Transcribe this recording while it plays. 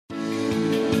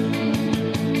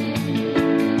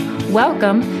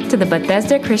Welcome to the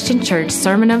Bethesda Christian Church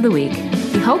Sermon of the Week.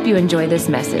 We hope you enjoy this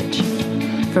message.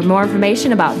 For more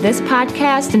information about this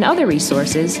podcast and other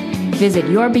resources, visit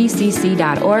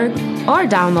yourbcc.org or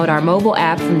download our mobile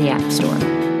app from the App Store.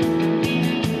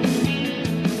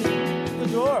 The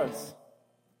doors.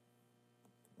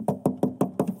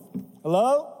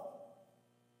 Hello?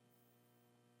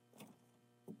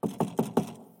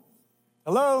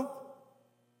 Hello?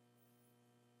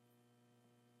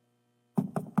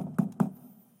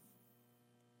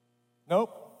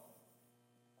 Nope.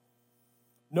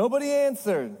 Nobody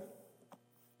answered.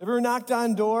 Ever knocked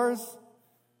on doors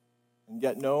and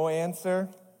get no answer?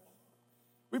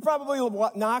 We probably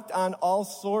knocked on all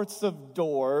sorts of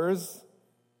doors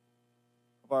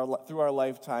through our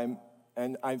lifetime,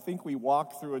 and I think we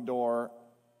walk through a door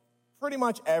pretty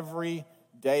much every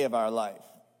day of our life.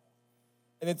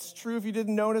 And it's true, if you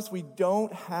didn't notice, we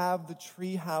don't have the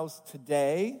tree house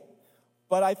today,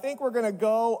 but I think we're going to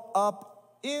go up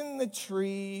in the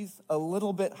trees a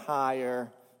little bit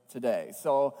higher today.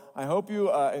 So I hope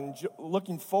you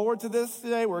looking forward to this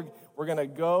today. We're going to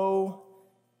go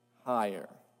higher.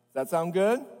 Does that sound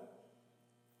good?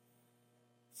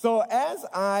 So as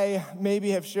I maybe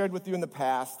have shared with you in the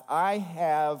past, I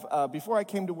have, before I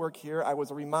came to work here, I was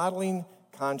a remodeling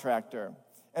contractor.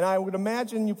 And I would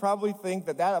imagine you probably think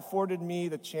that afforded me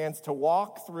the chance to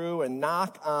walk through and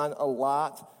knock on a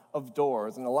lot of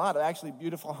doors and a lot of actually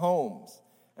beautiful homes.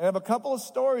 And I have a couple of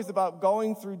stories about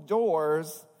going through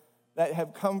doors that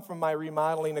have come from my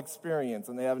remodeling experience,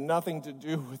 and they have nothing to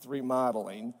do with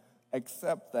remodeling,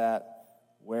 except that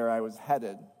where I was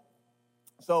headed.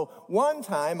 So one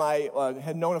time, I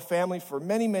had known a family for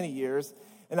many, many years,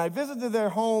 and I visited their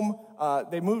home.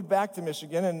 They moved back to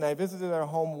Michigan, and I visited their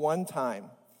home one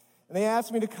time. And they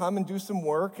asked me to come and do some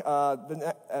work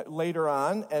later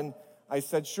on, and I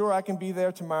said, sure, I can be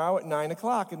there tomorrow at 9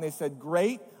 o'clock. And they said,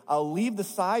 great. I'll leave the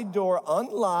side door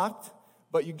unlocked,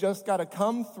 but you just got to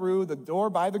come through the door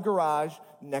by the garage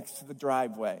next to the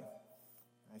driveway.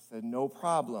 I said, no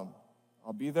problem.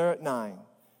 I'll be there at 9.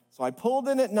 So I pulled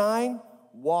in at 9,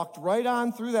 walked right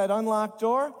on through that unlocked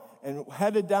door, and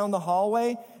headed down the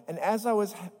hallway. And as I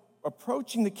was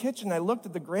approaching the kitchen, I looked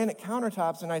at the granite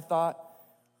countertops, and I thought,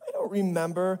 I don't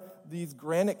remember these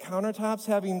granite countertops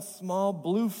having small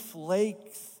blue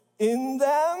flakes in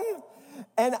them.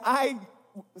 And I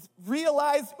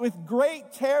realized with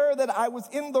great terror that I was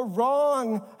in the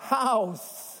wrong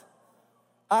house.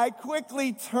 I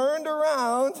quickly turned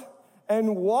around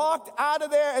and walked out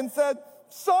of there and said,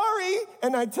 sorry,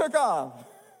 and I took off.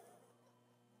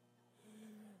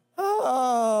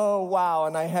 Oh, wow,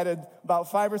 and I headed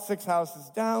about 5 or 6 houses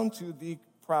down to the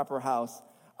proper house.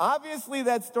 Obviously,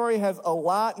 that story has a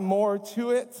lot more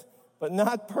to it, but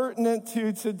not pertinent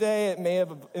to today. It may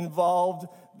have involved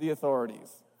the authorities.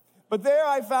 But there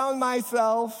I found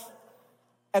myself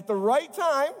at the right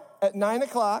time, at 9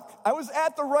 o'clock. I was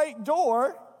at the right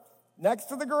door, next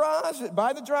to the garage,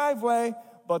 by the driveway,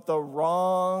 but the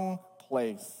wrong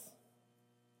place.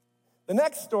 The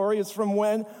next story is from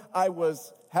when I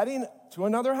was heading to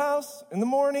another house in the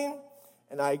morning,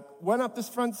 and I went up this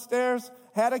front stairs,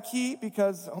 had a key,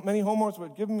 because many homeowners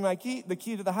would give me the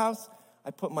key to the house.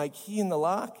 I put my key in the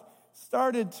lock,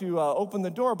 started to open the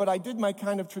door, but I did my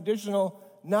kind of traditional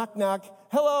knock, knock,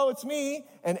 hello, it's me.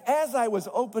 And as I was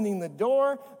opening the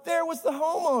door, there was the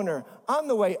homeowner on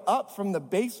the way up from the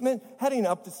basement, heading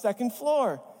up the second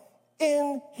floor,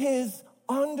 in his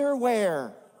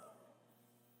underwear.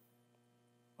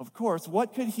 Of course,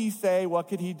 what could he say, what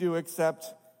could he do,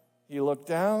 except he looked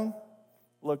down,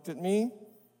 looked at me,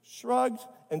 shrugged,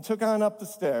 and took on up the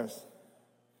stairs.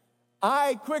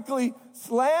 I quickly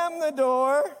slammed the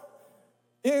door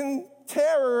in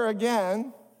terror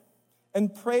again,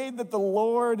 and prayed that the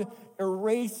Lord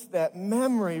erase that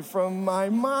memory from my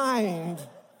mind,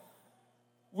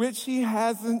 which he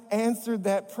hasn't answered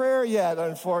that prayer yet,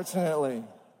 unfortunately.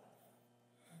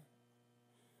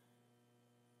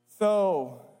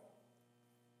 So,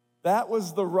 that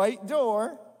was the right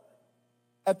door,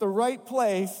 at the right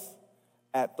place,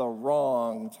 at the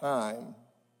wrong time.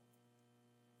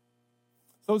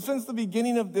 So since the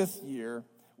beginning of this year,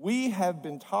 we have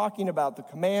been talking about the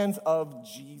commands of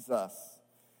Jesus.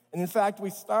 And in fact,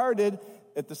 we started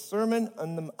at the Sermon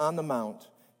on the Mount.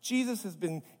 Jesus has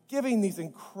been giving these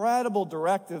incredible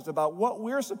directives about what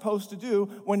we're supposed to do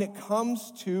when it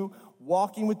comes to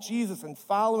walking with Jesus and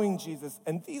following Jesus.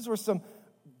 And these were some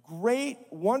great,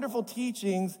 wonderful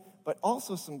teachings, but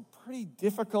also some pretty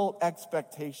difficult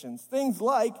expectations. Things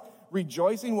like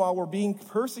rejoicing while we're being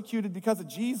persecuted because of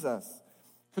Jesus,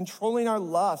 controlling our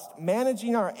lust,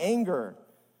 managing our anger,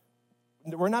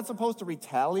 We're not supposed to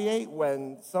retaliate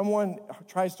when someone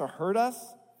tries to hurt us.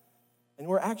 And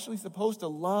we're actually supposed to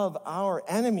love our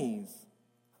enemies.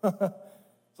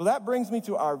 So that brings me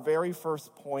to our very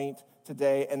first point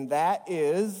today, and that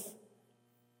is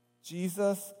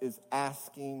Jesus is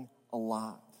asking a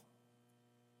lot.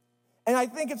 And I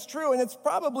think it's true, and it's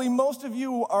probably most of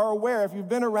you are aware, if you've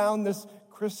been around this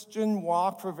Christian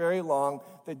walk for very long,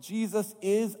 that Jesus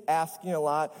is asking a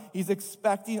lot. He's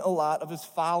expecting a lot of his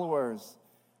followers,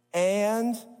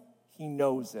 and he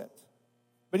knows it.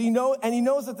 But he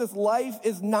knows that this life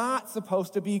is not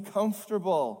supposed to be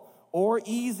comfortable or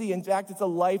easy. In fact, it's a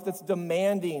life that's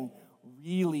demanding,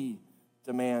 really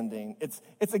demanding.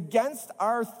 It's against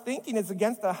our thinking. It's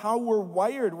against how we're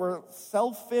wired. We're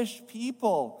selfish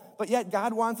people. But yet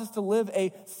God wants us to live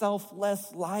a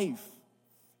selfless life.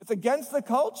 It's against the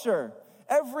culture.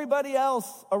 Everybody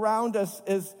else around us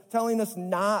is telling us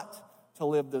not to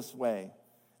live this way.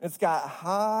 It's got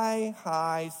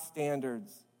high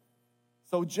standards.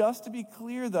 So just to be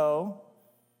clear, though,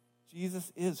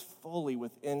 Jesus is fully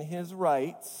within his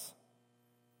rights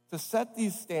to set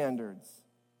these standards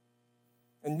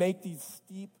and make these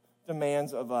steep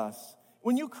demands of us.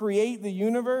 When you create the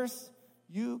universe,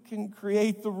 you can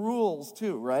create the rules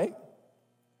too, right?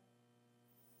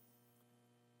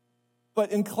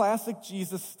 But in classic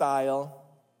Jesus style,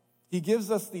 he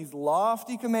gives us these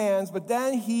lofty commands, but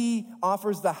then he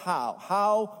offers the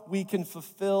how we can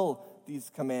fulfill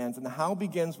these commands. And the how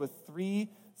begins with 3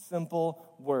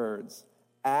 simple words: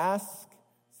 ask,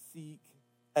 seek,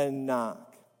 and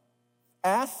knock.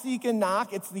 Ask, seek, and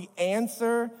knock. It's the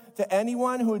answer to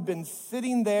anyone who had been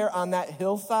sitting there on that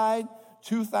hillside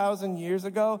 2,000 years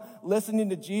ago, listening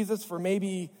to Jesus for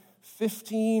maybe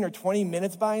 15 or 20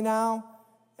 minutes by now,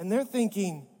 and they're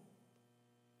thinking,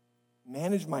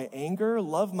 manage my anger,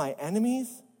 love my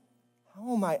enemies?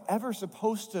 How am I ever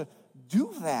supposed to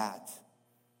do that?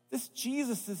 This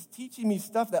Jesus is teaching me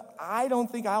stuff that I don't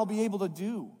think I'll be able to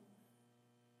do.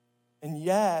 And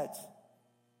yet,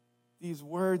 these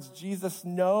words, Jesus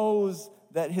knows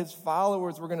that his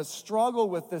followers were going to struggle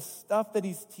with this stuff that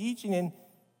he's teaching. And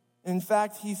in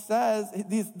fact, he says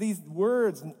these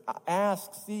words,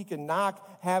 ask, seek, and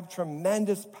knock, have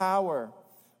tremendous power.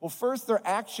 Well, first, they're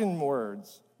action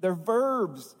words. They're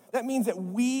verbs. That means that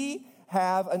we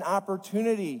have an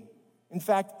opportunity. In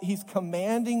fact, he's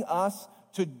commanding us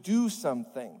to do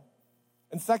something.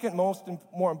 And second,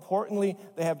 more importantly,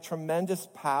 they have tremendous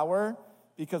power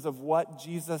because of what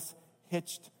Jesus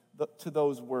hitched to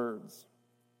those words.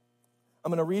 I'm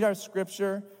going to read our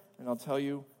scripture, and I'll tell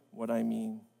you what I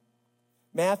mean.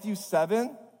 Matthew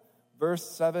 7, verse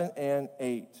 7 and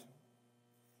 8.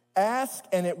 Ask,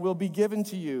 and it will be given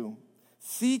to you.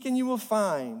 Seek, and you will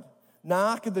find.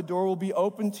 Knock, and the door will be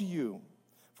opened to you.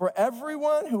 For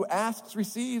everyone who asks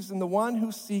receives, and the one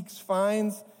who seeks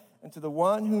finds, and to the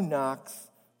one who knocks,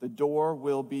 the door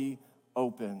will be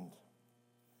opened.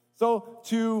 So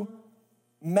to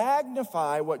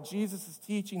magnify what Jesus is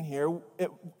teaching here,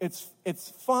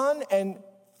 it's fun and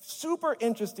super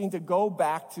interesting to go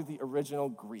back to the original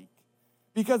Greek.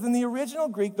 Because in the original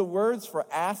Greek, the words for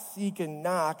ask, seek, and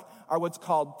knock are what's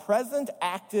called present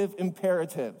active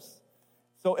imperatives.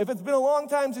 So if it's been a long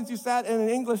time since you sat in an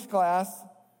English class,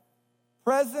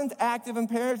 present active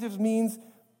imperatives means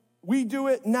we do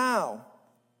it now,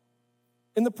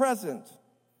 in the present,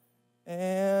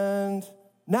 and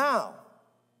now,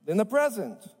 in the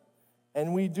present,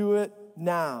 and we do it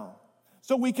now.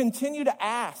 So we continue to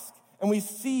ask, and we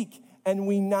seek, and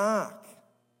we knock.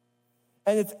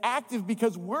 And it's active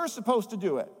because we're supposed to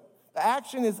do it. The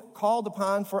action is called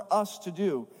upon for us to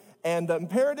do. And the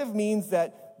imperative means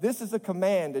that this is a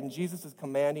command, and Jesus is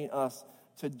commanding us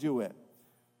to do it.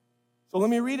 So let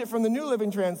me read it from the New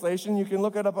Living Translation. You can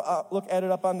look at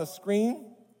it up on the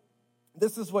screen.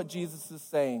 This is what Jesus is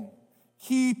saying.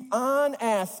 Keep on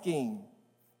asking,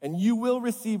 and you will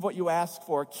receive what you ask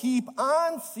for. Keep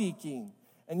on seeking,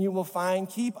 and you will find.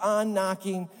 Keep on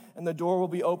knocking, and the door will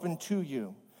be open to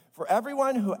you. For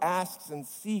everyone who asks and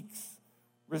seeks,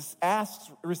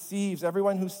 receives.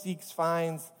 Everyone who seeks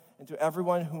finds, and to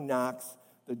everyone who knocks,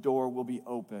 the door will be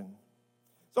open.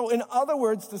 So in other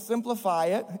words, to simplify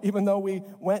it, even though we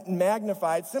went and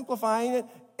magnified, simplifying it,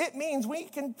 it means we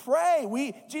can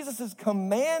pray. Jesus is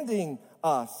commanding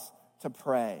us to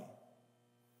pray.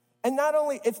 And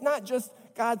it's not just,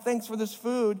 God, thanks for this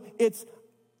food.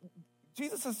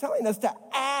 Jesus is telling us to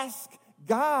ask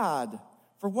God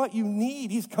for what you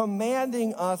need. He's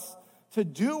commanding us to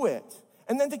do it.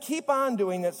 And then to keep on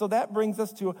doing it. So that brings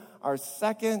us to our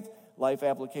second life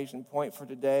application point for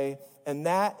today. And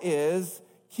that is,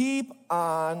 keep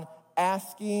on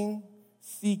asking,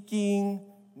 seeking,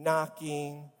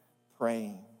 knocking,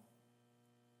 praying.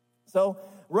 So,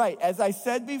 right, as I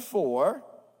said before,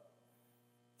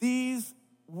 these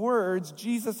words,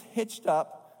 Jesus hitched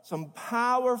up some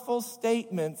powerful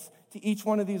statements to each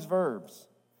one of these verbs.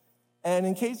 And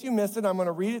in case you missed it, I'm going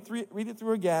to read it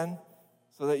through again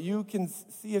so that you can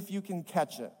see if you can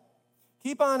catch it.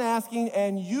 Keep on asking,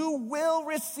 and you will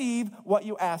receive what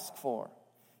you ask for.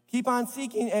 Keep on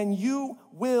seeking, and you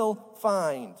will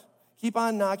find. Keep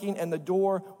on knocking, and the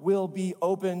door will be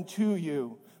open to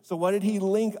you. So what did he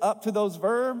link up to those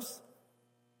verbs?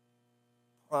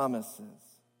 Promises.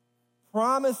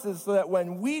 Promises, so that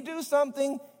when we do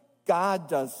something, God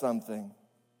does something.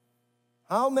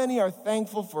 How many are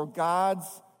thankful for God's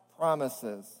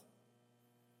promises?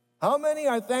 How many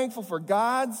are thankful for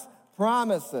God's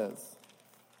promises?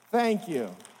 Thank you.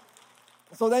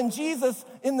 So then Jesus,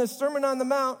 in the Sermon on the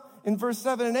Mount, in verse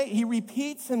 7 and 8, he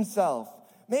repeats himself.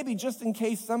 Maybe just in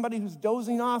case somebody who's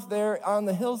dozing off there on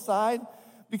the hillside,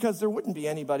 because there wouldn't be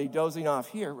anybody dozing off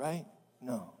here, right?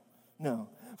 No.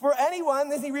 For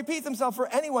anyone, as he repeats himself, for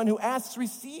anyone who asks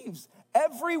receives.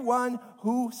 Everyone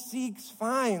who seeks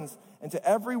finds. And to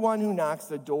everyone who knocks,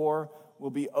 the door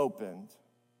will be opened.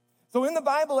 So in the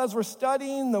Bible, as we're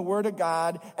studying the Word of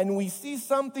God and we see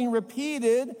something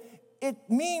repeated, it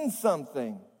means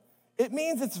something. It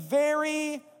means it's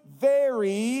very,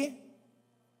 very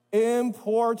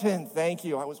important. Thank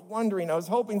you. I was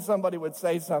hoping somebody would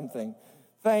say something.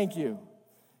 Thank you.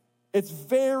 It's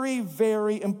very,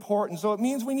 very important. So it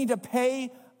means we need to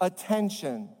pay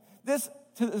attention. This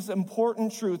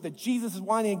important truth that Jesus is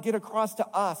wanting to get across to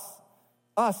us,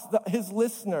 his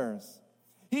listeners.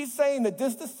 He's saying that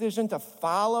this decision to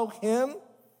follow him,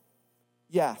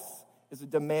 yes, is a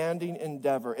demanding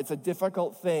endeavor. It's a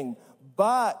difficult thing.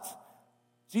 But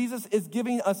Jesus is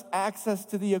giving us access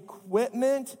to the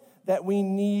equipment that we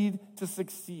need to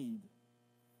succeed.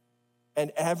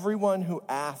 And everyone who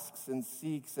asks and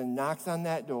seeks and knocks on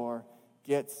that door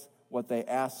gets what they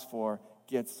ask for,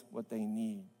 gets what they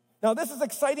need. Now, this is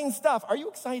exciting stuff. Are you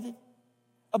excited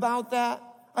about that?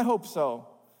 I hope so.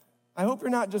 I hope you're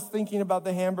not just thinking about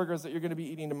the hamburgers that you're going to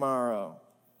be eating tomorrow.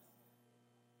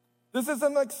 This is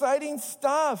some exciting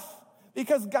stuff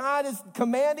because God is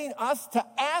commanding us to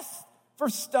ask for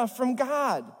stuff from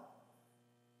God.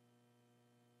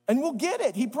 And we'll get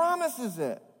it. He promises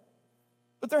it.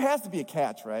 But there has to be a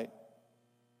catch, right?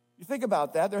 You think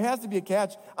about that. There has to be a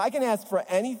catch. I can ask for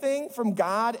anything from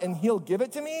God and he'll give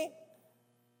it to me.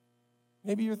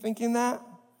 Maybe you're thinking that.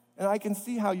 And I can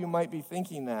see how you might be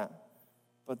thinking that.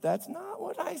 But that's not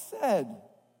what I said.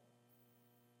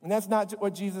 And that's not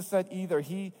what Jesus said either.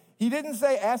 He didn't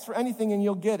say ask for anything and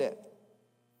you'll get it.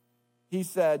 He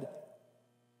said,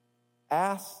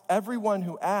 everyone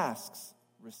who asks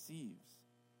receives.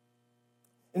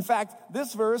 In fact,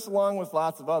 this verse, along with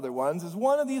lots of other ones, is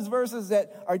one of these verses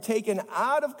that are taken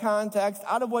out of context,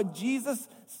 out of what Jesus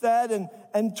said,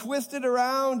 and twisted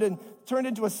around and turned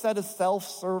into a set of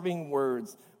self-serving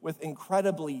words with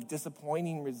incredibly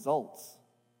disappointing results.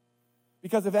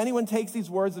 Because if anyone takes these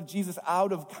words of Jesus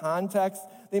out of context,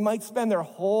 they might spend their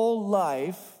whole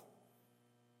life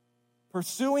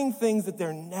pursuing things that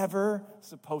they're never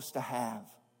supposed to have.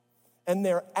 And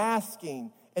they're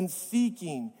asking and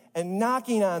seeking and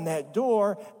knocking on that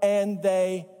door, and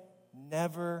they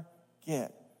never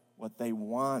get what they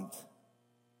want.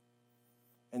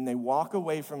 And they walk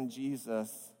away from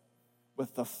Jesus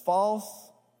with the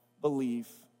false belief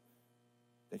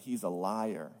that he's a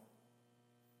liar.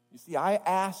 You see, I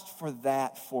asked for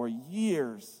that for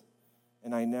years,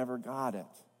 and I never got it.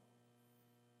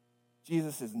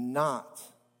 Jesus is not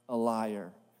a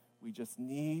liar. We just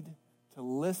need to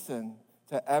listen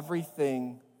to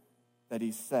everything that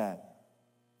he said.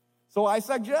 So I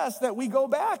suggest that we go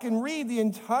back and read the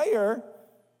entire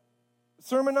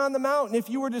Sermon on the Mount. And if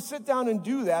you were to sit down and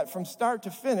do that from start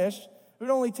to finish, it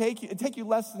would take you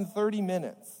less than 30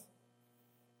 minutes.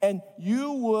 And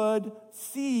you would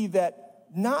see that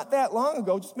not that long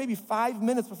ago, just maybe 5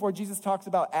 minutes before Jesus talks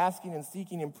about asking and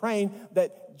seeking and praying,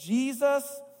 that Jesus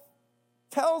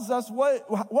tells us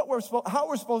how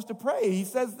we're supposed to pray. He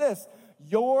says this: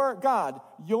 your God,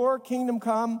 your kingdom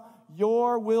come,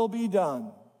 your will be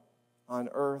done on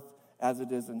earth as it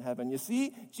is in heaven. You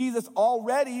see, Jesus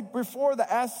already, before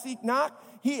the ask, seek, knock,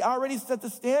 he already set the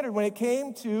standard when it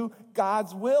came to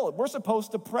God's will. We're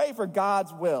supposed to pray for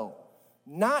God's will,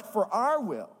 not for our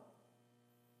will.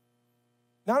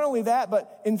 Not only that,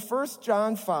 but in 1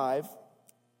 John 5,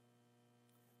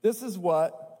 this is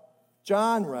what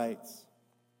John writes.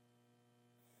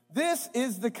 This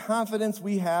is the confidence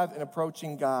we have in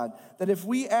approaching God, that if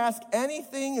we ask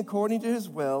anything according to his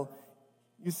will,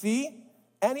 you see,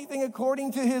 Anything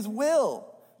according to his will.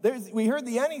 We heard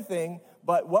the anything,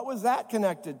 but what was that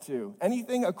connected to?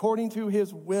 Anything according to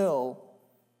his will,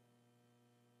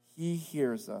 he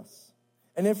hears us.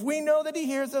 And if we know that he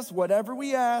hears us, whatever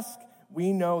we ask,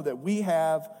 we know that we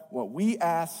have what we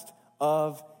asked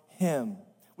of him.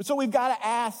 So we've got to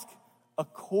ask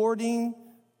according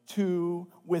to,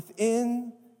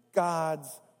 within God's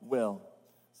will.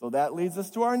 So that leads us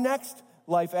to our next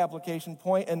life application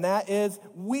point, and that is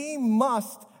we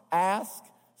must ask,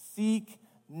 seek,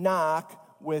 knock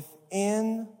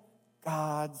within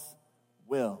God's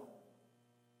will.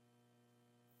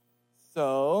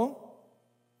 So,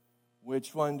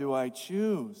 which one do I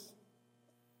choose?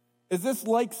 Is this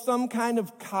like some kind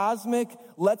of cosmic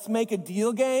let's make a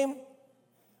deal game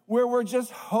where we're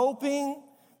just hoping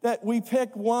that we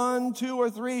pick 1, 2, or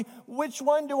 3? Which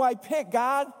one do I pick,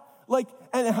 God?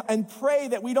 And pray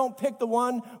that we don't pick the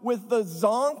one with the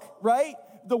zonk, right?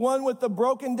 The one with the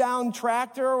broken down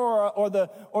tractor or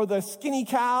the skinny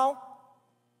cow.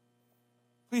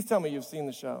 Please tell me you've seen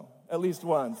the show at least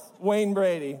once. Wayne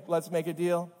Brady, Let's Make a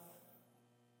Deal.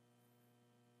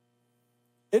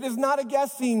 It is not a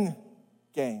guessing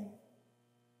game.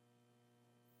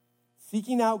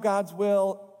 Seeking out God's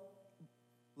will,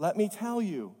 let me tell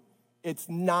you, it's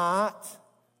not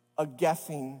a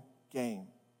guessing game.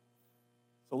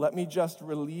 So let me just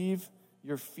relieve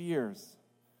your fears.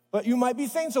 But you might be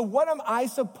saying, so what am I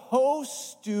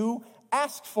supposed to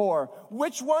ask for?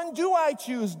 Which one do I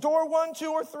choose? Door 1, 2,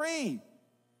 or 3?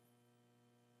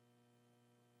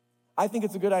 I think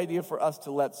it's a good idea for us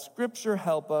to let Scripture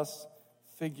help us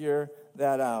figure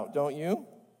that out, don't you?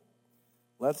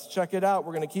 Let's check it out.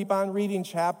 We're going to keep on reading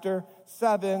chapter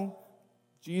 7,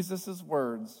 Jesus'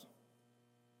 words.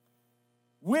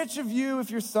 Which of you, if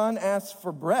your son asks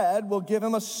for bread, will give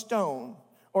him a stone?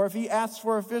 Or if he asks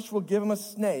for a fish, will give him a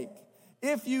snake?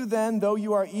 If you then, though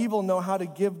you are evil, know how to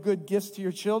give good gifts to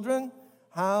your children,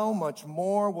 how much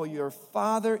more will your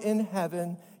Father in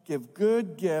heaven give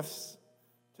good gifts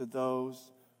to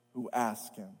those who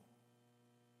ask him?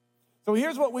 So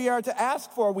here's what we are to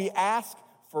ask for. We ask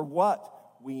for what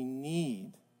we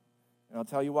need. And I'll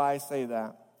tell you why I say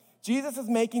that. Jesus is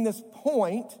making this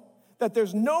point that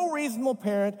there's no reasonable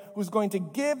parent who's going to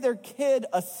give their kid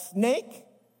a snake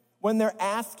when they're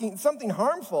asking something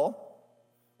harmful,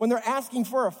 when they're asking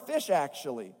for a fish,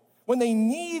 actually, when they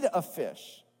need a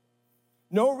fish.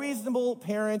 No reasonable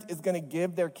parent is going to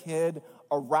give their kid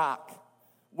a rock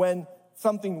when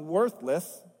something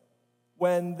worthless,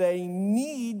 when they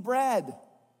need bread,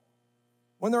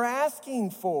 when they're asking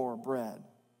for bread.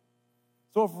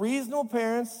 So if reasonable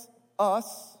parents,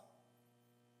 us,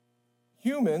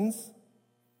 humans,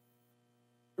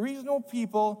 reasonable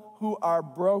people who are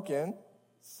broken,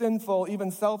 sinful, even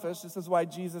selfish, this is why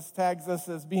Jesus tags us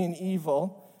as being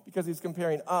evil, because he's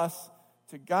comparing us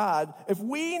to God. If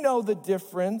we know the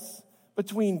difference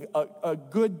between a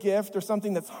good gift or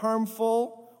something that's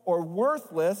harmful or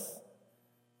worthless,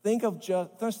 think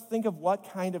of what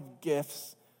kind of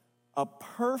gifts a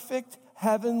perfect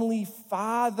heavenly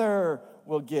Father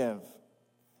will give.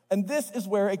 And this is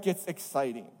where it gets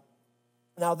exciting.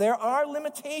 Now, there are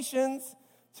limitations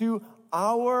to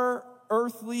our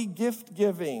earthly gift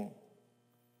giving.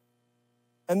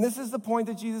 And this is the point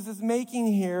that Jesus is making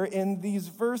here in these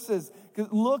verses.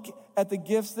 Look at the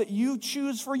gifts that you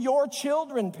choose for your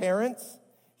children, parents.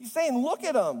 He's saying, look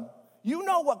at them. You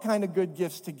know what kind of good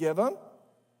gifts to give them.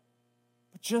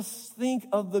 But just think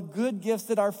of the good gifts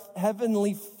that our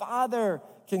Heavenly Father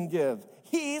can give.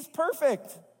 He's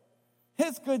perfect.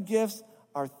 His good gifts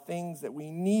are things that we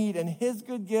need, and his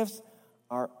good gifts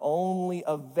are only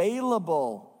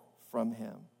available from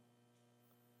him.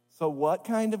 So what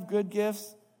kind of good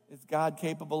gifts is God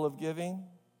capable of giving?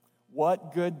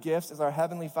 What good gifts is our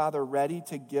Heavenly Father ready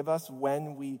to give us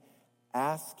when we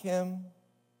ask him?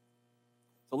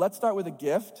 So let's start with a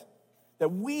gift that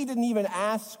we didn't even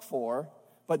ask for,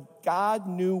 but God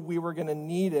knew we were going to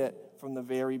need it from the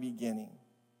very beginning.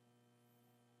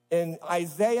 In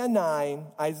Isaiah 9,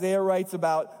 Isaiah writes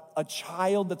about a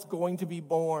child that's going to be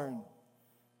born,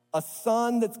 a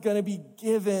son that's going to be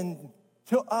given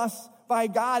to us by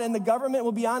God, and the government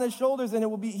will be on his shoulders, and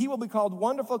he will be called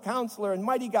Wonderful Counselor and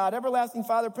Mighty God, Everlasting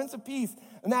Father, Prince of Peace,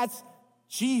 and that's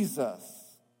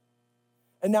Jesus.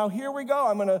 And now here we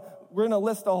go. We're going to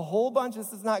list a whole bunch.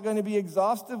 This is not going to be an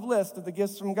exhaustive list of the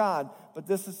gifts from God, but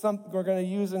this is something we're going to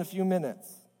use in a few minutes.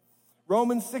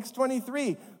 Romans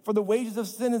 6:23, for the wages of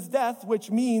sin is death,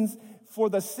 which means for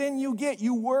the sin you get,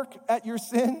 you work at your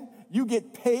sin, you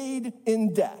get paid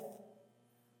in death.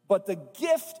 But the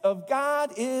gift of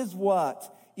God is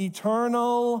what?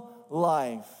 Eternal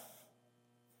life.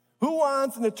 Who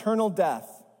wants an eternal death?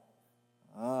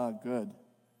 Good.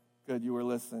 Good, you were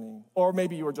listening. Or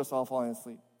maybe you were just all falling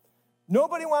asleep.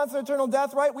 Nobody wants an eternal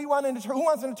death, right? Who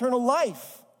wants an eternal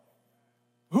life?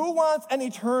 Who wants an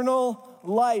eternal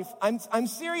life? I'm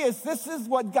serious. This is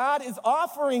what God is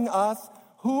offering us.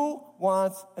 Who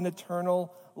wants an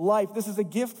eternal life? This is a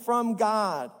gift from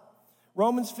God.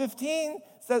 Romans 15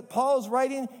 says, Paul is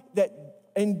writing that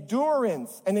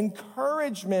endurance and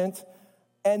encouragement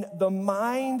and the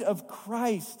mind of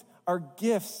Christ are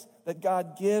gifts that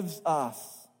God gives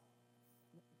us.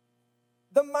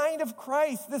 The mind of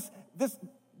Christ, this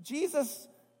Jesus'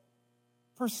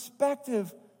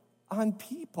 perspective on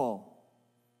people,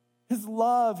 his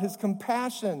love, his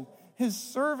compassion, his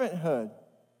servanthood.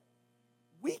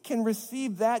 We can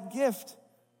receive that gift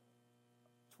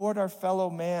toward our fellow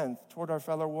man, toward our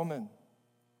fellow woman.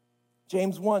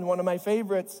 James 1, one of my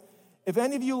favorites. If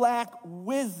any of you lack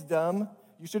wisdom,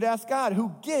 you should ask God,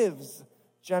 who gives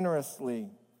generously.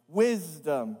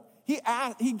 Wisdom.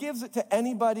 He gives it to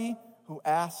anybody who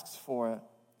asks for it.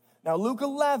 Now, Luke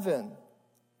 11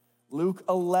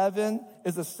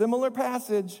 is a similar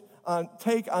passage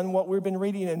take on what we've been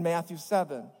reading in Matthew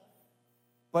 7.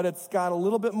 But it's got a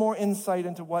little bit more insight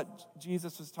into what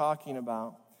Jesus was talking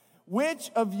about.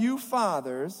 Which of you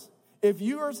fathers, if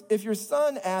your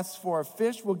son asks for a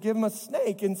fish, will give him a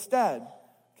snake instead?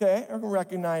 Okay, I can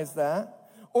recognize that.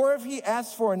 Or if he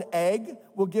asks for an egg,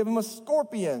 will give him a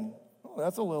scorpion. Oh,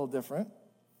 that's a little different.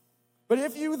 But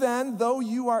if you then, though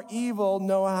you are evil,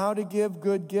 know how to give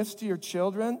good gifts to your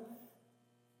children,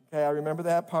 okay, I remember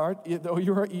that part, though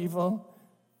you are evil,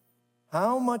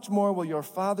 how much more will your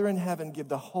Father in heaven give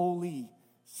the Holy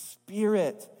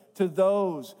Spirit to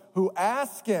those who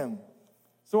ask him?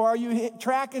 So are you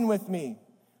tracking with me?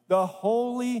 The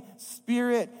Holy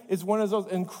Spirit is one of those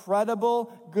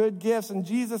incredible good gifts, and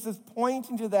Jesus is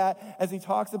pointing to that as he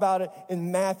talks about it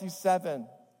in Matthew 7.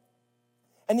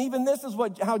 And even this is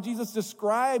how Jesus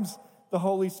describes the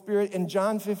Holy Spirit in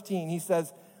John 15. He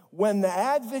says, when the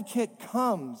advocate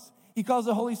comes, he calls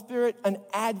the Holy Spirit an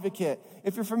advocate.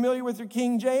 If you're familiar with your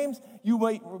King James, you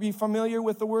might be familiar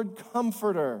with the word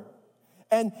comforter.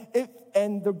 And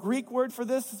the Greek word for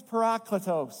this is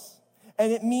parakletos.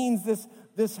 And it means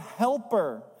this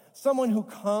helper, someone who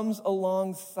comes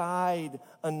alongside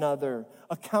another,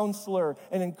 a counselor,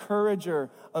 an encourager,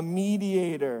 a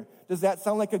mediator. Does that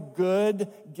sound like a good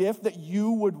gift that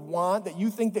you would want, that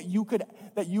you think that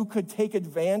you could take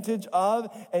advantage of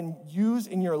and use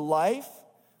in your life?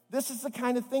 This is the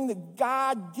kind of thing that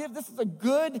God gives. This is a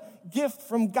good gift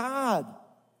from God.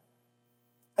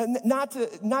 And not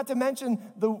to mention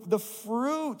the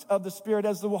fruit of the Spirit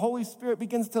as the Holy Spirit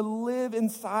begins to live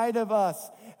inside of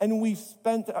us. And we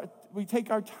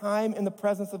take our time in the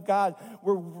presence of God.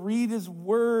 We read his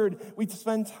word. We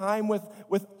spend time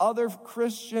with other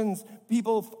Christians,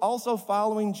 people also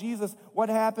following Jesus. What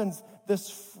happens? This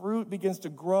fruit begins to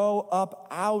grow up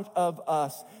out of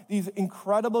us. These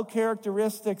incredible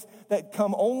characteristics that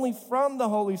come only from the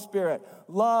Holy Spirit.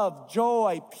 Love,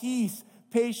 joy, peace,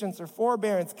 patience or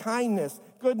forbearance, kindness,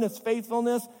 goodness,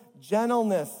 faithfulness,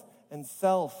 gentleness, and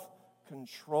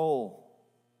self-control.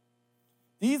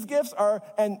 These gifts are,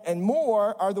 and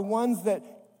more, are the ones that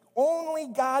only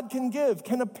God can give.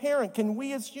 Can a parent, can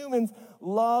we as humans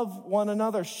love one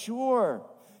another? Sure.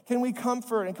 Can we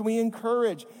comfort and can we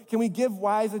encourage? Can we give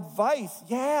wise advice?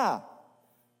 Yeah.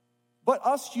 But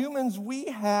us humans,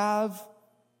 we're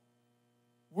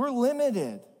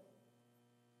limited.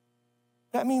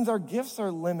 That means our gifts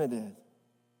are limited.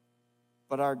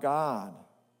 But our God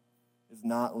is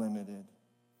not limited.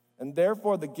 And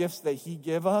therefore, the gifts that he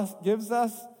gives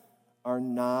us are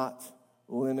not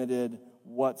limited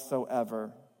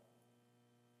whatsoever.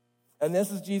 And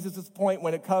this is Jesus' point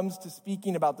when it comes to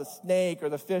speaking about the snake or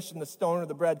the fish and the stone or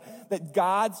the bread, that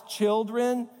God's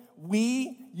children,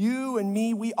 you and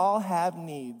me, we all have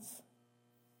needs.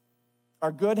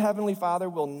 Our good Heavenly Father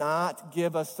will not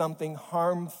give us something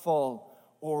harmful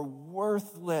or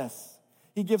worthless.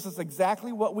 He gives us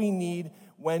exactly what we need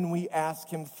when we ask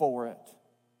him for it.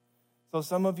 So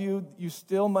some of you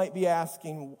still might be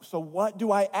asking, so what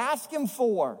do I ask him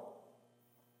for?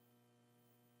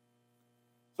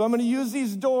 So I'm going to use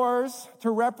these doors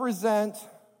to represent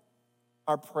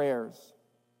our prayers.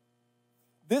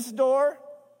 This door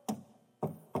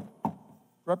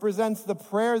represents the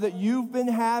prayer that you've been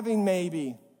having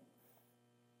maybe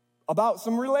about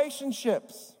some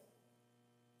relationships.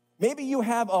 Maybe you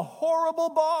have a horrible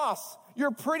boss.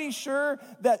 You're pretty sure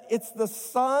that it's the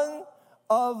son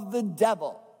of the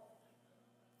devil.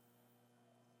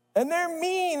 And they're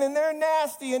mean and they're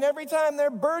nasty, and every time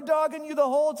they're bird dogging you the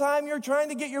whole time you're trying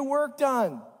to get your work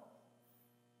done.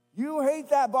 You hate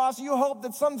that boss. You hope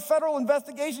that some federal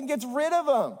investigation gets rid of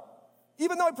him,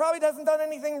 even though he probably hasn't done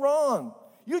anything wrong.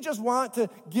 You just want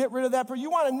to get rid of that person. You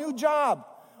want a new job.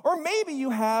 Or maybe you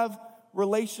have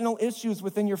relational issues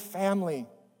within your family,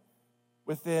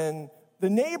 within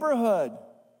the neighborhood.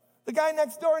 The guy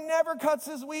next door never cuts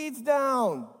his weeds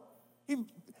down. And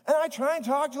I try and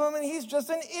talk to him, and he's just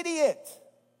an idiot.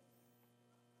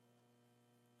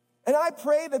 And I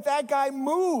pray that that guy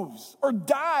moves or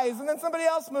dies, and then somebody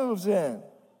else moves in.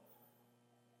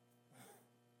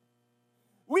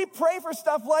 We pray for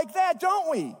stuff like that,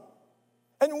 don't we?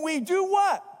 And we do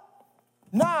what?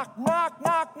 Knock, knock,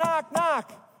 knock, knock,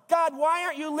 knock. God, why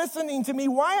aren't you listening to me?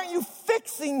 Why aren't you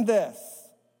fixing this?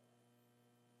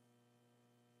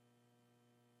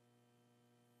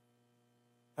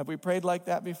 Have we prayed like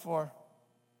that before?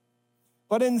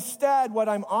 But instead, what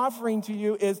I'm offering to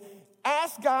you is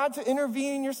ask God to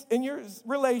intervene in your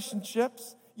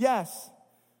relationships, yes.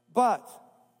 But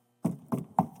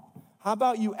how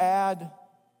about you add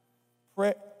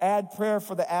prayer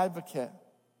for the advocate?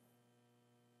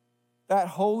 That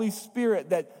Holy Spirit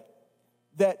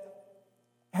that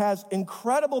has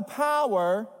incredible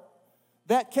power,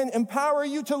 that can empower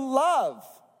you to love,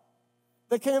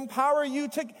 that can empower you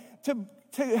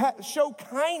to show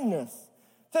kindness,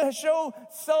 to show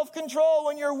self-control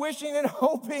when you're wishing and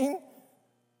hoping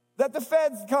that the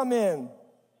feds come in.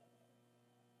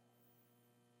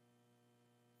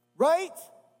 Right?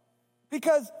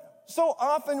 Because so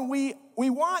often we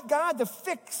want God to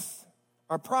fix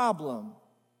our problem.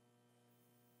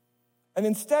 And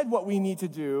instead what we need to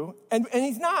do, and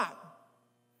he's not,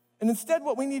 and instead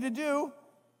what we need to do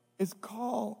is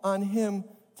call on him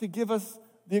to give us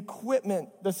the equipment,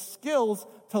 the skills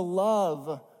to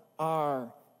love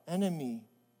our enemy.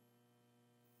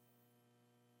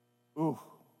 Ooh.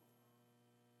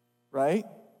 Right?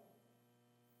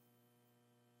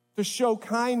 To show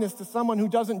kindness to someone who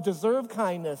doesn't deserve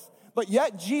kindness. But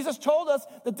yet Jesus told us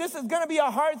that this is going to be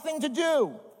a hard thing to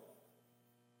do.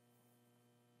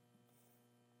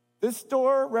 This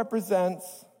store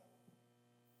represents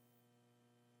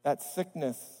that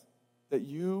sickness that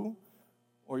you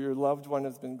or your loved one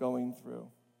has been going through.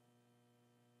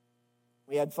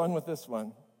 We had fun with this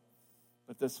one,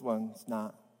 but this one's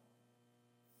not.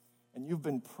 And you've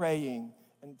been praying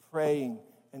and praying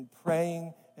and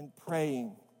praying and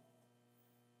praying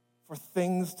for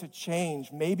things to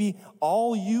change. Maybe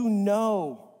all you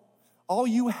know, all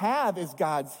you have is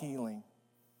God's healing.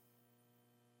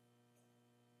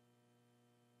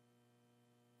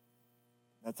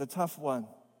 That's a tough one.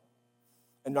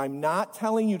 And I'm not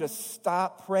telling you to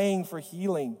stop praying for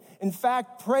healing. In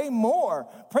fact, pray more.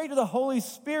 Pray to the Holy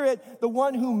Spirit, the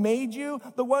one who made you,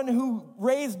 the one who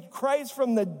raised Christ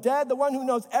from the dead, the one who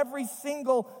knows every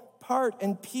single part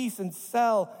and piece and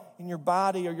cell in your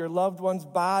body or your loved one's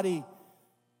body.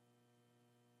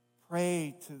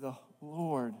 Pray to the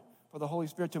Lord for the Holy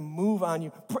Spirit to move on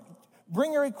you.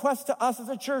 Bring your request to us as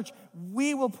a church.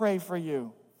 We will pray for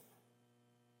you.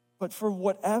 But for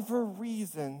whatever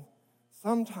reason,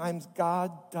 sometimes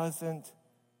God doesn't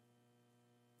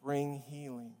bring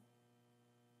healing.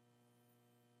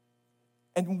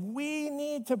 And we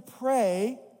need to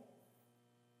pray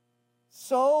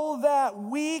so that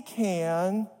we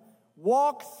can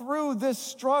walk through this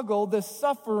struggle, this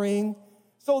suffering,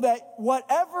 so that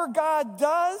whatever God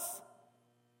does,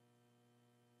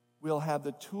 we'll have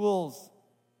the tools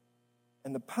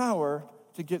and the power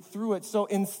to get through it. So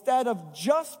instead of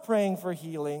just praying for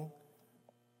healing,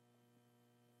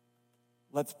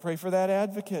 let's pray for that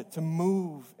advocate to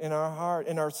move in our heart,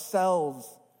 in our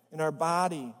cells, in our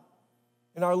body,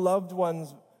 in our loved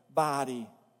one's body.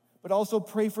 But also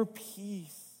pray for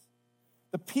peace.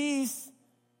 The peace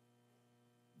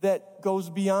that goes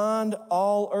beyond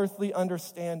all earthly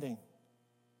understanding.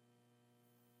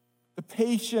 The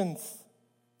patience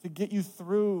to get you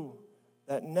through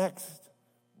that next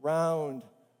round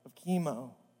of chemo.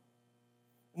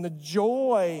 And the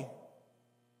joy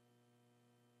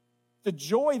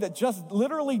that just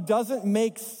literally doesn't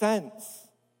make sense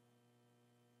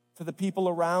to the people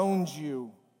around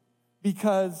you,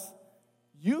 because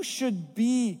you should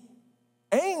be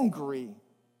angry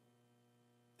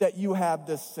that you have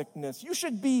this sickness. You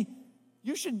should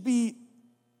be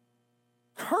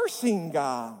cursing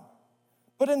God.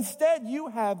 But instead you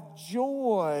have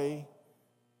joy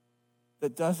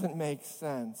that doesn't make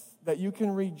sense, that you can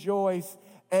rejoice,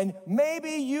 and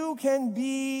maybe you can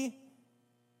be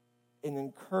an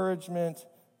encouragement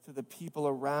to the people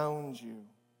around you.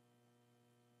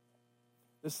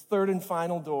 This third and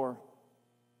final door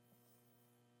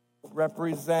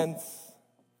represents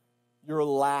your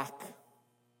lack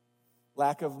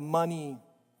of money,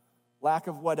 lack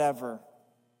of whatever.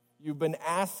 You've been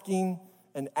asking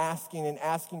and asking and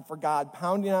asking for God,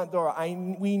 pounding on the door.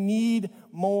 We need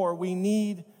more. We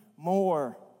need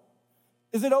more.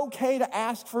 Is it okay to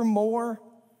ask for more?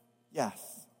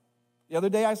 Yes. The other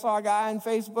day I saw a guy on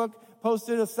Facebook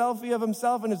posted a selfie of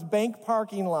himself in his bank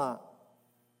parking lot.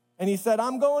 And he said,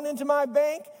 I'm going into my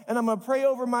bank and I'm going to pray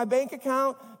over my bank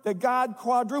account that God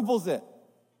quadruples it.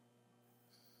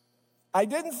 I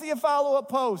didn't see a follow-up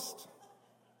post.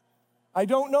 I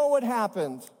don't know what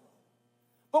happened.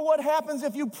 But what happens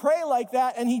if you pray like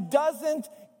that and he doesn't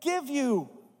give you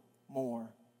more?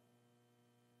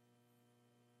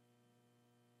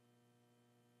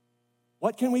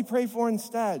 What can we pray for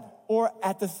instead or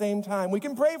at the same time? We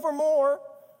can pray for more.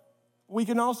 We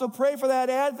can also pray for that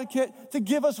advocate to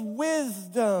give us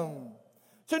wisdom,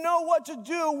 to know what to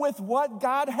do with what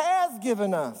God has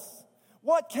given us.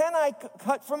 What can I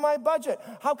cut from my budget?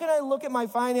 How can I look at my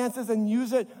finances and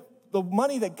use it, the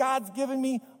money that God's given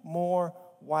me, more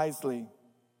wisely?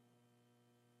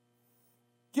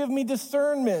 Give me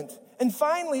discernment. And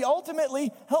finally,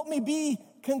 ultimately, help me be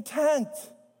content.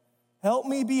 Help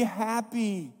me be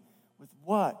happy with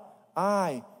what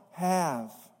I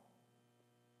have.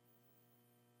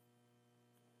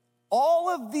 All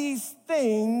of these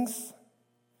things,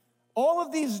 all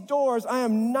of these doors, I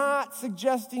am not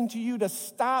suggesting to you to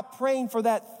stop praying for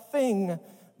that thing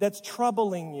that's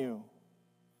troubling you.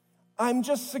 I'm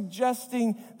just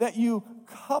suggesting that you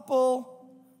couple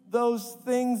those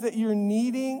things that you're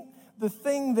needing, the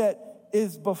thing that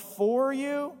is before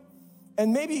you,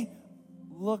 and maybe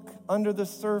look under the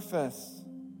surface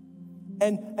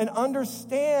and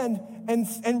understand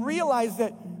and realize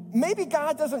that maybe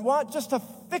God doesn't want just to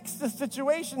fix the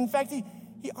situation. In fact,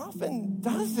 he often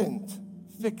doesn't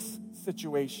fix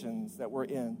situations that we're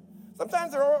in.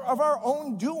 Sometimes they're of our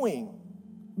own doing.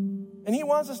 And he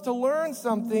wants us to learn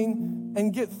something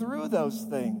and get through those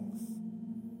things.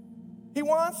 He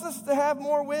wants us to have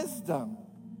more wisdom.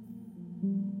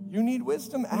 You need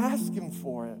wisdom, ask him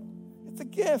for it. It's a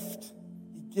gift.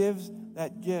 He gives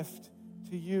that gift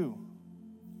to you.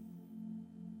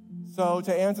 So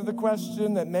to answer the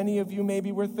question that many of you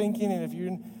maybe were thinking,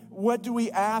 and what do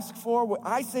we ask for? Well,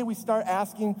 I say we start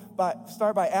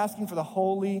by asking for the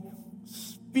Holy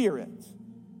Spirit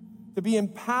to be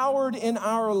empowered in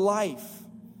our life.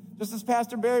 Just as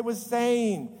Pastor Barry was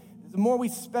saying, the more we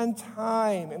spend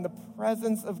time in the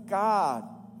presence of God,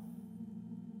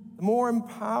 the more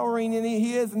empowering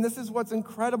he is. And this is what's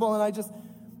incredible. And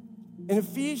in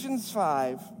Ephesians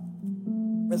 5,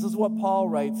 this is what Paul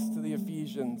writes to the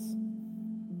Ephesians.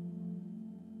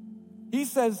 He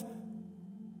says,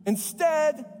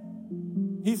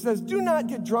 do not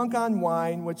get drunk on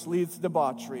wine, which leads to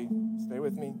debauchery. Stay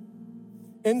with me.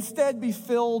 Instead, be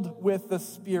filled with the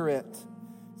Spirit,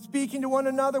 speaking to one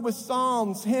another with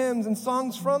psalms, hymns, and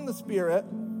songs from the Spirit.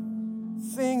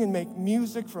 Sing and make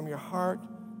music from your heart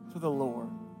to the Lord.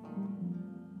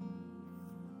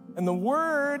 And the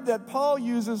word that Paul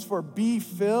uses for be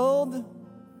filled,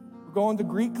 we're going to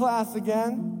Greek class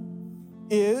again,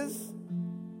 is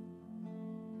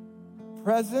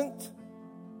present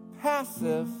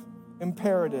passive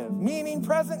imperative.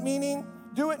 Present meaning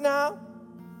do it now,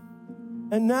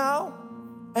 and now,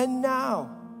 and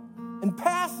now. And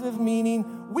passive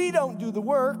meaning we don't do the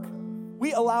work.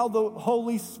 We allow the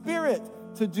Holy Spirit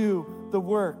to do the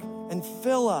work and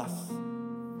fill us.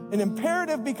 An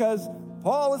imperative because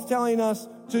Paul is telling us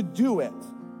to do it,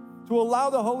 to allow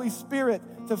the Holy Spirit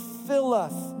to fill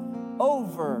us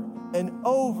over and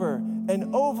over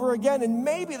and over again. And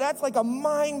maybe that's like a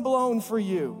mind blown for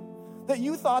you, that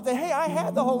you thought that, hey, I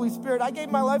had the Holy Spirit. I gave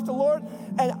my life to the Lord,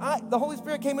 and the Holy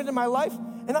Spirit came into my life,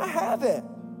 and I have it.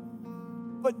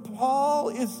 But Paul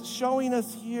is showing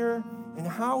us here in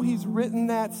how he's written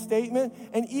that statement.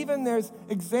 And even there's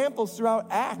examples throughout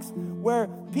Acts where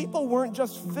people weren't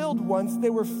just filled once, they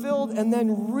were filled and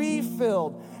then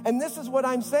refilled. And this is what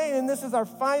I'm saying, and this is our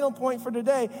final point for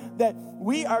today, that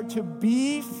we are to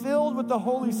be filled with the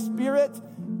Holy Spirit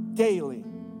daily.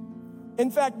 In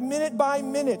fact, minute by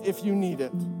minute, if you need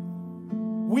it.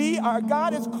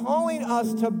 God is calling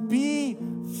us to be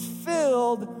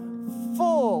filled,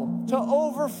 full, to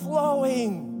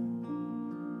overflowing.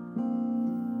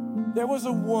 There was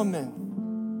a woman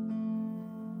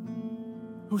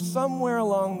who somewhere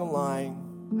along the line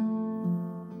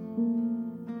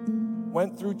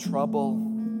went through trouble.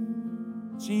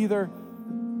 She either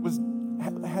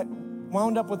had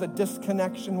wound up with a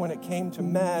disconnection when it came to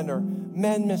men, or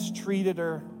men mistreated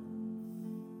her.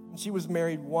 And she was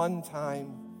married 1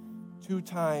 time, 2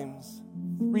 times,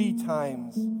 3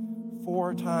 times,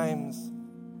 4 times,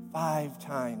 5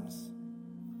 times.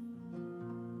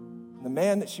 The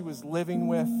man that she was living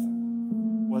with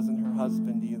wasn't her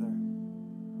husband either.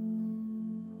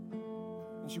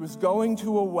 And she was going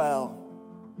to a well,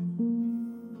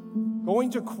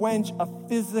 going to quench a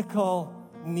physical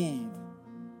need.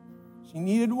 She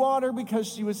needed water because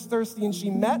she was thirsty, and she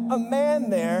met a man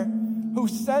there who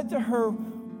said to her,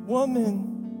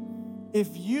 "Woman,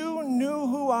 if you knew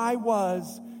who I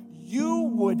was, you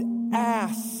would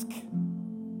ask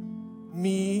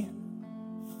me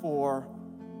for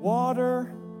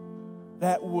water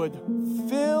that would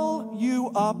fill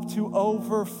you up to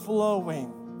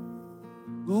overflowing,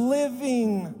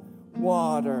 living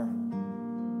water."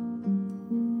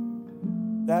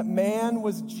 That man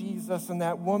was Jesus, and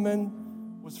that woman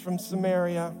was from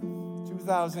Samaria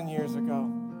 2,000 years ago.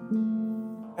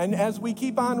 And as we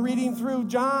keep on reading through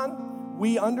John,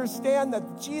 we understand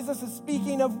that Jesus is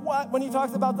speaking of what? When he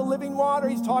talks about the living water,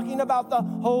 he's talking about the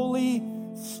Holy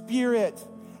Spirit.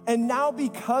 And now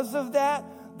because of that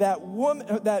woman,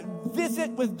 that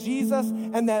visit with Jesus,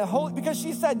 and because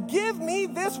she said, "Give me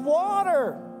this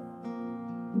water."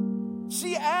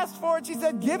 She asked for it. She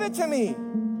said, "Give it to me."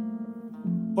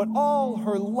 But all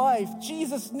her life,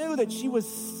 Jesus knew that she was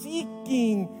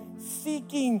seeking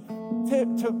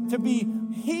to be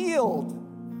healed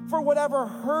for whatever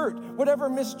hurt, whatever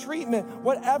mistreatment,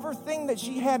 whatever thing that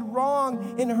she had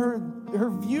wrong in her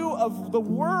view of the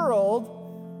world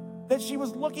that she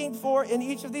was looking for in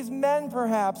each of these men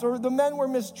perhaps, or the men were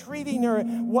mistreating her.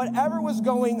 Whatever was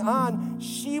going on,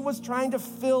 she was trying to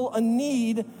fill a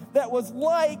need that was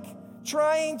like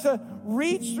trying to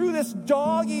reach through this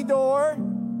doggy door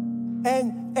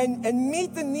and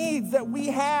meet the needs that we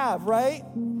have, right?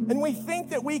 And we think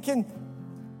that we can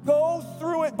go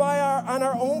through it on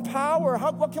our own power.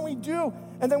 What can we do?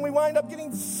 And then we wind up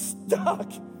getting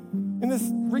stuck in this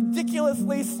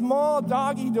ridiculously small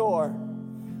doggy door,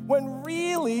 when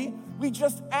really we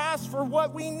just ask for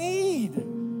what we need,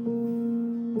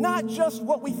 not just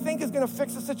what we think is going to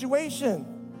fix the situation,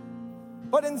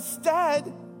 but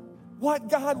instead what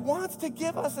God wants to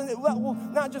give us, and it will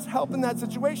not just help in that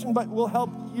situation, but will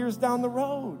help years down the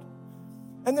road.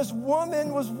 And this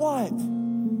woman was what?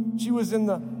 She was in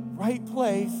the right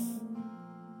place,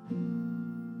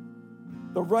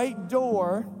 the right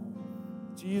door.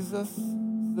 Jesus,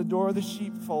 the door of the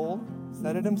sheepfold,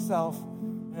 said it himself,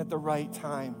 and at the right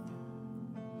time.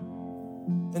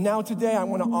 And now today I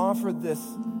want to offer this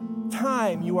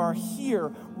time. You are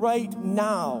here right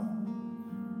now.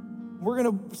 We're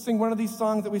going to sing one of these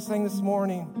songs that we sang this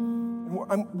morning.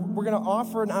 And we're going to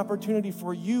offer an opportunity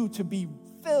for you to be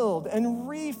filled and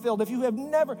refilled. If you have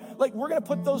never, we're going to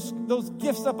put those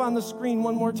gifts up on the screen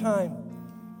one more time.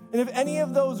 And if any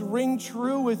of those ring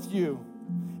true with you,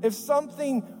 if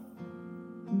something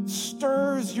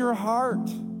stirs your heart,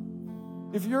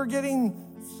 if you're getting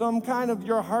some kind of,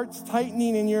 your heart's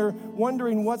tightening and you're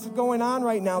wondering what's going on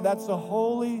right now, that's the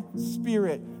Holy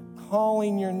Spirit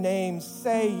calling your name,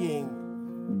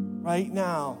 saying right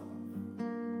now,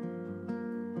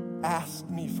 ask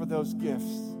me for those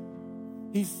gifts.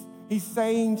 He's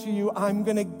saying to you, I'm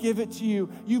going to give it to you.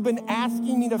 You've been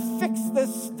asking me to fix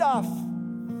this stuff,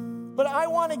 but I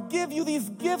want to give you these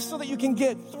gifts so that you can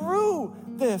get through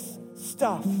this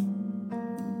stuff.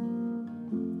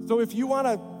 So if you want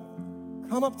to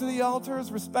come up to the altars,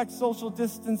 respect social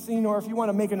distancing, or if you want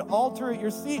to make an altar at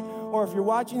your seat, or if you're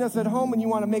watching us at home and you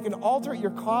want to make an altar at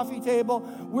your coffee table,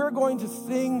 we're going to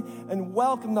sing and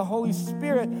welcome the Holy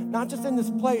Spirit, not just in this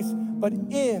place, but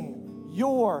in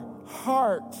your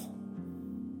heart,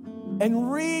 and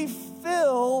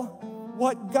refill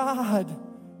what God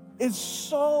is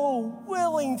so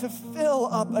willing to fill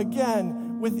up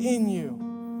again within you.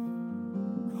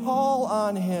 Call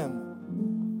on him.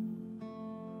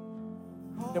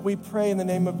 That we pray in the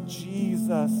name of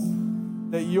Jesus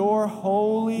that your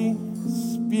Holy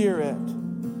Spirit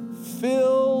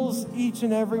fills each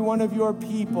and every one of your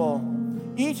people,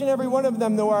 each and every one of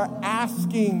them that are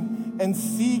asking and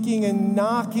seeking and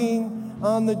knocking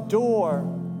on the door,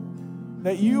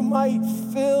 that you might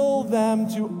fill them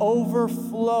to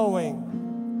overflowing,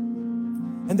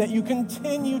 and that you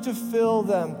continue to fill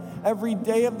them every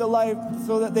day of their life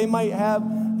so that they might have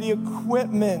the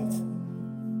equipment,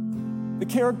 the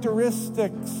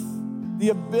characteristics, the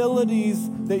abilities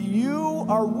that you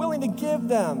are willing to give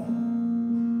them,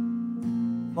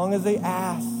 as long as they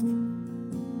ask.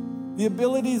 The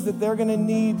abilities that they're going to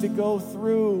need to go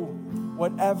through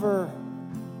whatever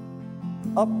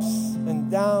ups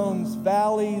and downs,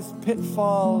 valleys,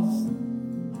 pitfalls.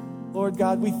 Lord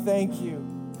God, we thank you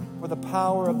for the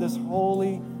power of this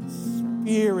Holy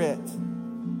Spirit,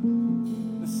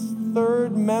 this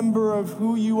third member of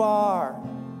who you are.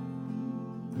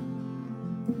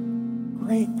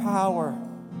 great power,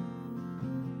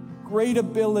 great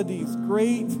abilities,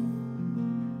 great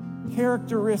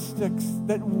characteristics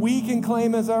that we can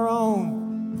claim as our own.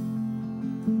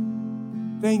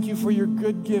 Thank you for your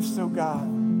good gifts, oh God.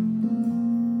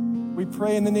 We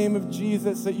pray in the name of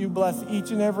Jesus that you bless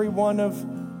each and every one of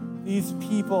these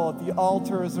people at the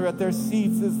altars or at their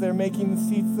seats as they're making the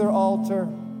seats their altar.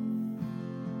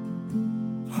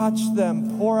 Touch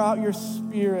them, pour out your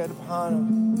Spirit upon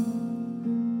them.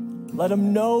 Let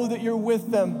them know that you're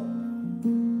with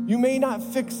them. You may not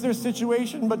fix their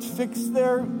situation, but fix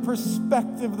their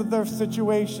perspective of their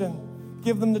situation.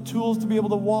 Give them the tools to be able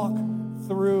to walk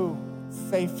through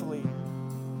safely.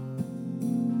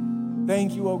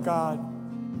 Thank you, oh God,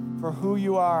 for who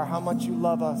you are, how much you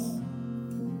love us.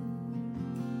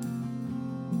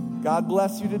 God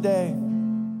bless you today.